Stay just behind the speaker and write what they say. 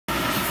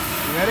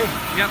Ready?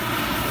 Yep.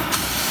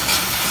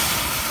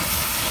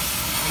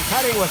 I'm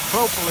cutting with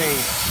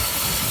propylene.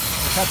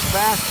 It cuts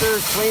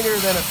faster, cleaner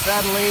than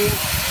acetylene.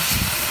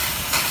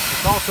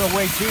 It's also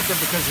way cheaper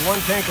because one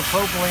tank of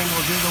propylene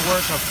will do the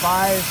work of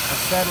 5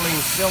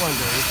 acetylene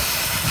cylinders.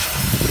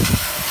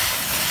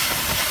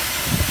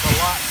 It's a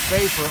lot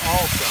safer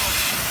also.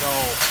 So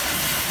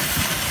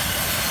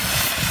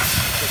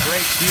it's a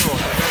great fuel.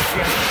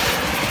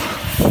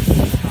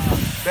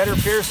 Better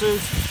pierces,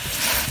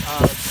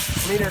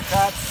 cleaner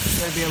cuts, it's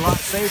going to be a lot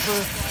safer,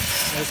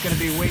 and it's going to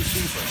be way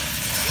cheaper.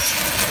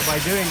 So by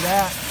doing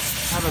that,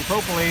 having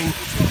propylene,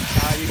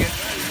 you get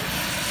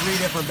 3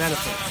 different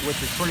benefits, which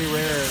is pretty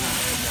rare in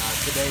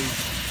today's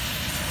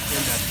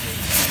industry.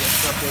 You get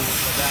something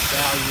of that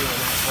value and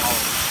that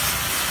quality.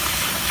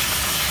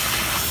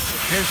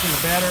 It pierces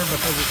better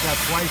because it's got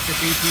twice the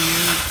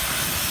BTU.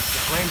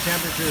 The flame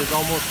temperature is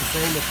almost the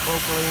same as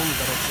propylene,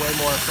 but it's way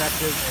more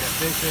effective and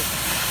efficient.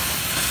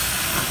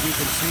 As you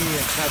can see,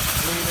 it cuts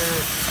cleaner,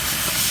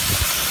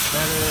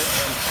 better,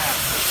 and